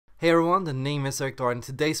Hey everyone, the name is Erik Thor, and in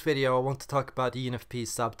today's video I want to talk about ENFP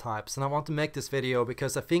subtypes. And I want to make this video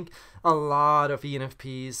because I think a lot of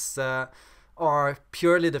ENFPs are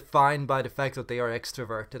purely defined by the fact that they are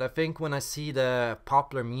extroverted. I think when I see the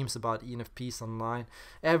popular memes about ENFPs online,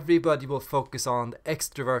 everybody will focus on the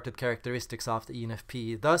extroverted characteristics of the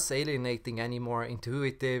ENFP, thus alienating any more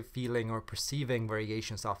intuitive, feeling or perceiving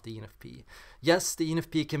variations of the ENFP. Yes, the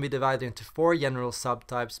ENFP can be divided into 4 general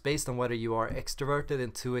subtypes based on whether you are extroverted,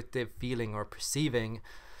 intuitive, feeling or perceiving.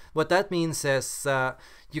 What that means is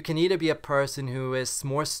you can either be a person who is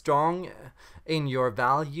more strong in your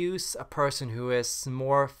values, a person who is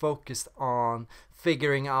more focused on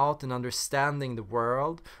figuring out and understanding the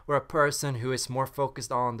world, or a person who is more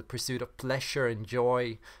focused on the pursuit of pleasure and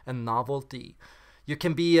joy and novelty. You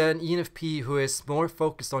can be an ENFP who is more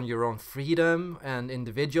focused on your own freedom and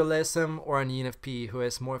individualism, or an ENFP who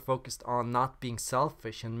is more focused on not being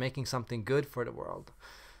selfish and making something good for the world.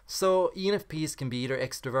 So ENFPs can be either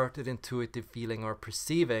extroverted, intuitive, feeling or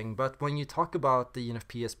perceiving, but when you talk about the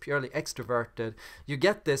ENFP as purely extroverted, you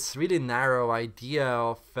get this really narrow idea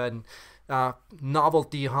of an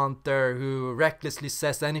novelty hunter who recklessly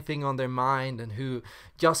says anything on their mind and who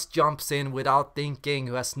just jumps in without thinking,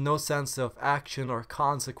 who has no sense of action or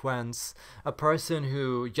consequence, a person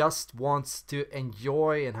who just wants to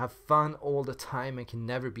enjoy and have fun all the time and can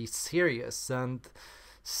never be serious. And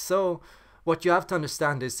so what you have to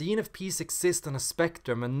understand is ENFPs exist on a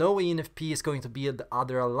spectrum, and no ENFP is going to be the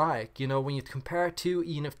other alike. You know, when you compare two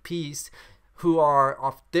ENFPs who are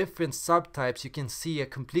of different subtypes, you can see a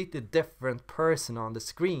completely different person on the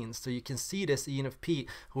screen. So you can see this ENFP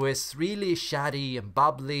who is really chatty and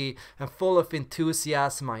bubbly and full of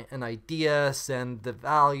enthusiasm and ideas and the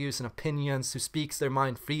values and opinions, who speaks their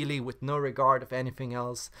mind freely with no regard of anything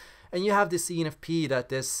else. And you have this ENFP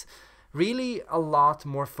that is really a lot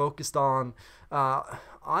more focused on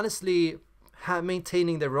honestly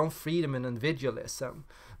maintaining their own freedom and individualism,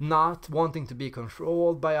 not wanting to be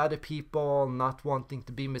controlled by other people, not wanting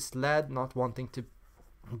to be misled, not wanting to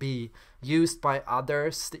be used by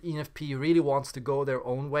others. The ENFP really wants to go their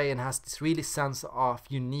own way and has this really sense of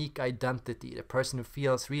unique identity, the person who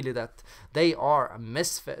feels really that they are a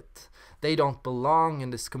misfit. They don't belong in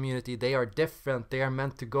this community, they are different, they are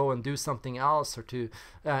meant to go and do something else or to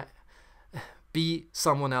be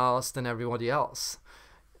someone else than everybody else.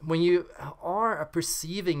 When you are a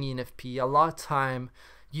perceiving ENFP, a lot of time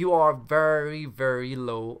you are very, very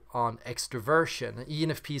low on extroversion.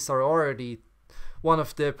 ENFPs are already one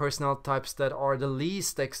of the personality types that are the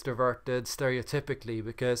least extroverted stereotypically,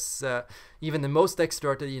 because even the most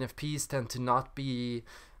extroverted ENFPs tend to not be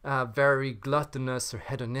very gluttonous or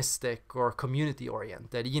hedonistic or community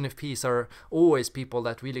oriented. ENFPs are always people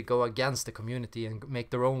that really go against the community and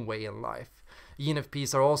make their own way in life.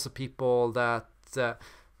 ENFPs are also people that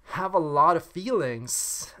have a lot of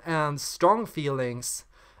feelings and strong feelings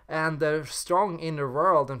and their strong inner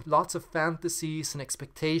world and lots of fantasies and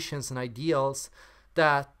expectations and ideals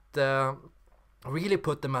that really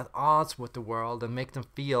put them at odds with the world and make them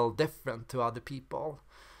feel different to other people.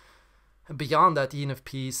 And beyond that,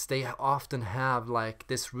 ENFPs, they often have like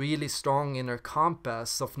this really strong inner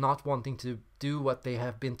compass of not wanting to do what they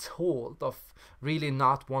have been told, of really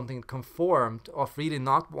not wanting to conform, of really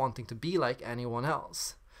not wanting to be like anyone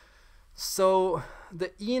else. So the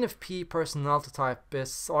ENFP personality type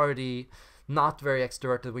is already not very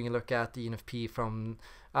extroverted when you look at the ENFP from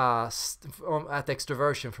at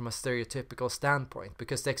extroversion from a stereotypical standpoint,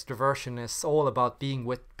 because the extroversion is all about being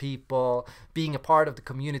with people, being a part of the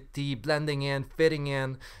community, blending in, fitting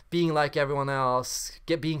in, being like everyone else,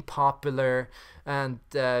 being popular, and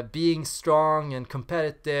being strong and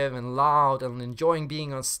competitive and loud and enjoying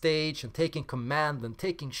being on stage and taking command and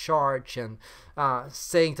taking charge and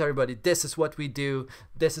saying to everybody, this is what we do,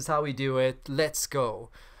 this is how we do it, let's go.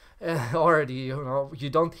 Already, you know,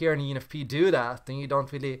 you don't hear an ENFP do that, and you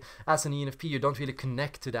don't really, as an ENFP, you don't really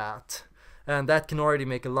connect to that. And that can already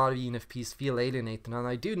make a lot of ENFPs feel alienated. And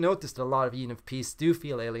I do notice that a lot of ENFPs do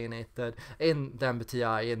feel alienated in the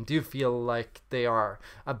MBTI and do feel like they are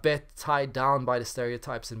a bit tied down by the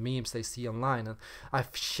stereotypes and memes they see online. And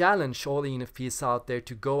I've challenged all ENFPs out there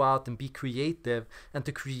to go out and be creative and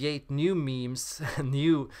to create new memes and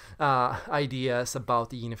new ideas about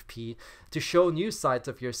the ENFP, to show new sides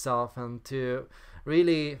of yourself and to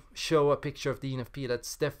really show a picture of the ENFP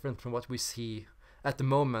that's different from what we see at the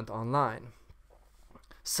moment online.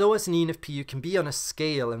 So as an ENFP, you can be on a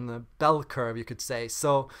scale, in a bell curve, you could say.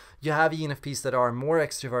 So you have ENFPs that are more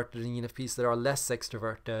extroverted and ENFPs that are less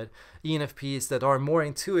extroverted, ENFPs that are more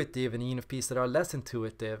intuitive and ENFPs that are less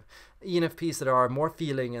intuitive, ENFPs that are more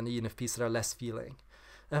feeling and ENFPs that are less feeling.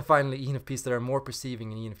 And finally, ENFPs that are more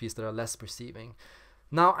perceiving and ENFPs that are less perceiving.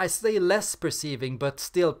 Now, I say less perceiving, but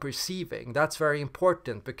still perceiving. That's very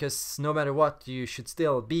important, because no matter what, you should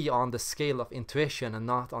still be on the scale of intuition and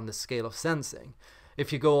not on the scale of sensing.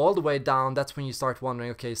 If you go all the way down, that's when you start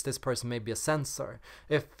wondering, okay, is this person maybe a sensor?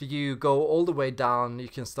 If you go all the way down, you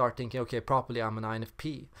can start thinking, okay, probably I'm an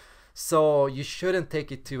INFP. So you shouldn't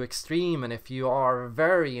take it too extreme, and if you are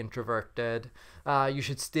very introverted, you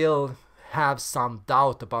should still have some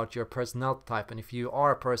doubt about your personality type. And if you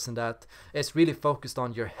are a person that is really focused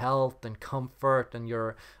on your health and comfort and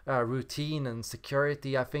your routine and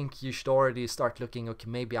security, I think you should already start looking, okay,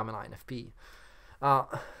 maybe I'm an INFP.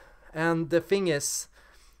 And the thing is,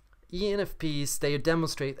 ENFPs, they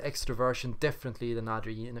demonstrate extroversion differently than other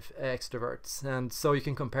extroverts. And so you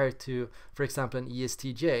can compare it to, for example, an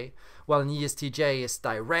ESTJ. Well, an ESTJ is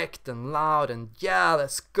direct and loud and yeah,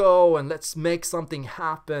 let's go and let's make something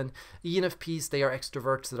happen. ENFPs, they are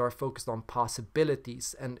extroverts that are focused on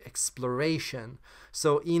possibilities and exploration.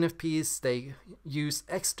 So ENFPs, they use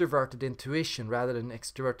extroverted intuition rather than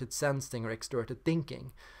extroverted sensing or extroverted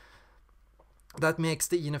thinking. That makes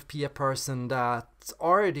the ENFP a person that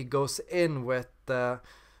already goes in with a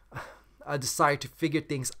desire to figure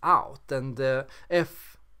things out. And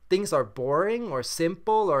if things are boring or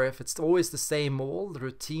simple, or if it's always the same old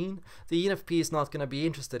routine, the ENFP is not going to be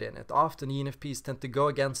interested in it. Often ENFPs tend to go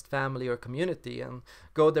against family or community and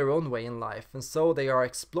go their own way in life. And so they are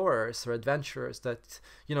explorers or adventurers that,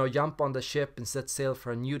 you know, jump on the ship and set sail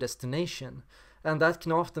for a new destination. And that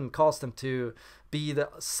can often cause them to be the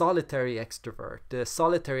solitary extrovert. The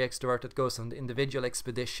solitary extrovert that goes on the individual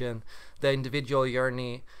expedition, the individual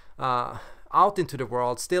journey out into the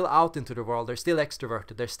world, still out into the world. They're still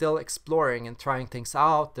extroverted. They're still exploring and trying things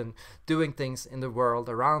out and doing things in the world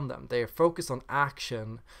around them. They are focused on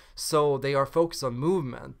action, so they are focused on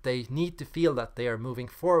movement. They need to feel that they are moving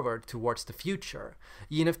forward towards the future.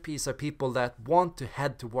 ENFPs are people that want to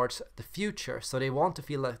head towards the future, so they want to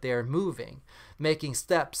feel like they are moving, making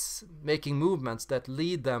steps, making movements that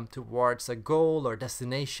lead them towards a goal or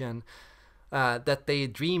destination that they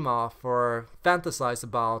dream of or fantasize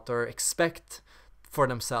about or expect for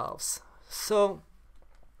themselves. So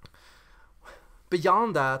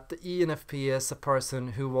beyond that, the ENFP is a person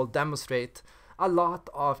who will demonstrate a lot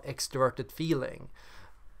of extroverted feeling.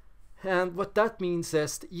 And what that means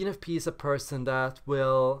is the ENFP is a person that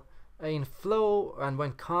will, in flow and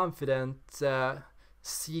when confident,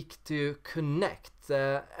 seek to connect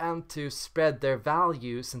and to spread their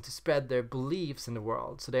values and to spread their beliefs in the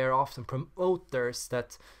world. So they are often promoters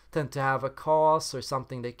that tend to have a cause or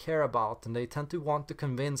something they care about, and they tend to want to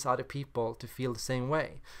convince other people to feel the same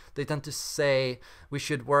way. They tend to say we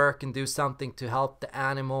should work and do something to help the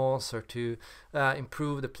animals or to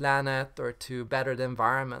improve the planet or to better the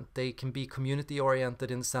environment. They can be community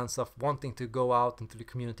oriented in the sense of wanting to go out into the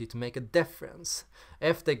community to make a difference.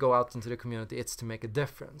 If they go out into the community, it's to make a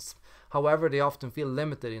difference. However, they often feel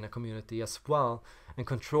limited in a community as well and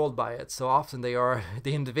controlled by it. So often they are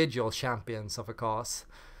the individual champions of a cause,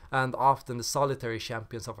 and often the solitary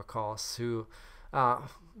champions of a cause who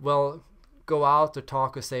will go out or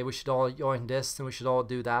talk or say we should all join this and we should all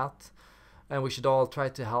do that and we should all try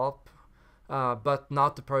to help, but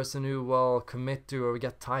not the person who will commit to or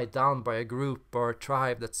get tied down by a group or a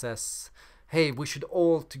tribe that says, hey, we should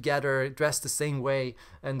all together dress the same way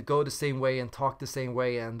and go the same way and talk the same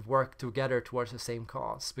way and work together towards the same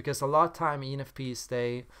cause. Because a lot of time ENFPs,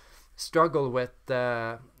 they struggle with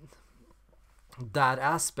that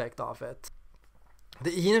aspect of it. The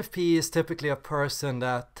ENFP is typically a person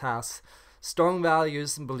that has strong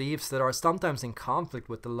values and beliefs that are sometimes in conflict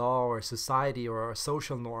with the law or society or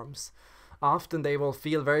social norms. Often they will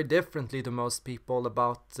feel very differently to most people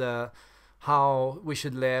about how we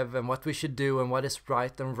should live and what we should do and what is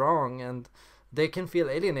right and wrong, and they can feel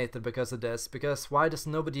alienated because of this, because why does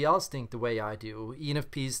nobody else think the way I do?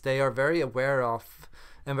 ENFPs, they are very aware of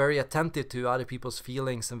and very attentive to other people's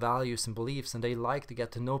feelings and values and beliefs, and they like to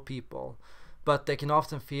get to know people, but they can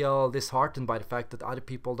often feel disheartened by the fact that other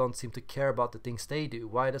people don't seem to care about the things they do.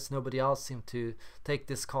 Why does nobody else seem to take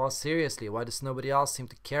this cause seriously? Why does nobody else seem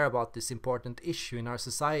to care about this important issue in our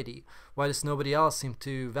society? Why does nobody else seem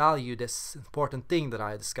to value this important thing that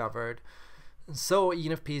I discovered? And so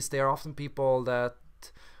ENFPs, they are often people that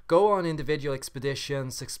go on individual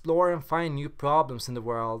expeditions, explore and find new problems in the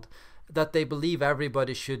world that they believe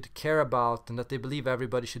everybody should care about and that they believe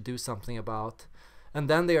everybody should do something about. And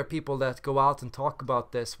then there are people that go out and talk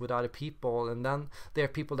about this with other people, and then there are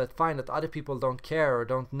people that find that other people don't care or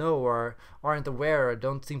don't know or aren't aware or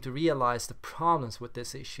don't seem to realize the problems with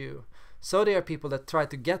this issue. So they are people that try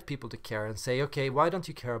to get people to care and say, okay, why don't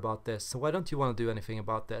you care about this? And why don't you want to do anything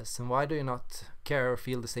about this? And why do you not care or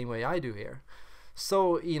feel the same way I do here?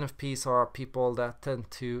 So ENFPs are people that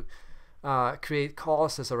tend to create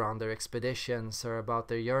causes around their expeditions or about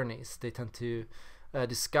their journeys. They tend to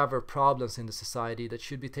discover problems in the society that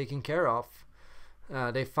should be taken care of.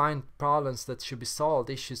 They find problems that should be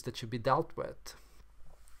solved, issues that should be dealt with,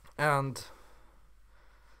 and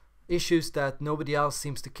issues that nobody else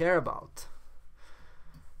seems to care about.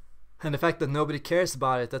 And the fact that nobody cares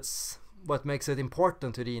about it, that's what makes it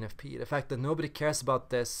important to the ENFP. The fact that nobody cares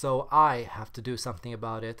about this, so I have to do something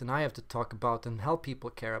about it, and I have to talk about and help people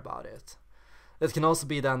care about it. It can also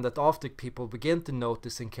be then that after people begin to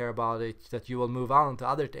notice and care about it, that you will move on to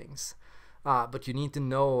other things. But you need to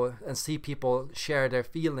know and see people share their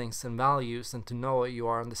feelings and values, and to know you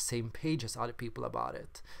are on the same page as other people about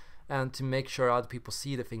it, and to make sure other people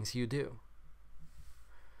see the things you do.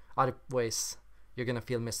 Otherwise, you're gonna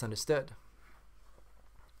feel misunderstood.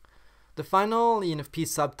 The final ENFP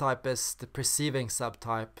subtype is the perceiving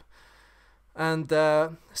subtype. And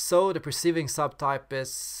so the perceiving subtype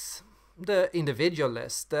is the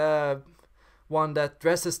individualist, the one that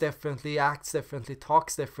dresses differently, acts differently,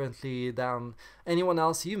 talks differently than anyone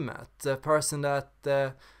else you met. The person that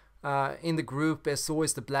in the group is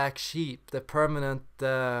always the black sheep, the permanent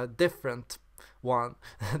different one,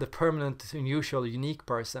 the permanent, unusual, unique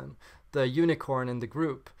person, the unicorn in the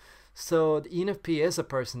group. So the ENFP is a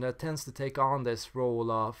person that tends to take on this role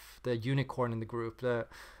of the unicorn in the group, the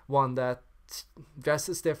one that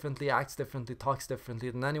dresses differently, acts differently, talks differently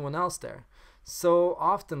than anyone else there. So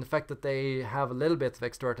often the fact that they have a little bit of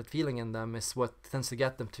extroverted feeling in them is what tends to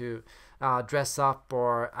get them to dress up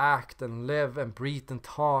or act and live and breathe and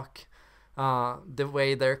talk the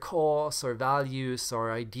way their cause or values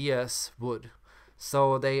or ideas would.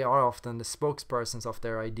 So they are often the spokespersons of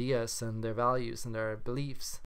their ideas and their values and their beliefs.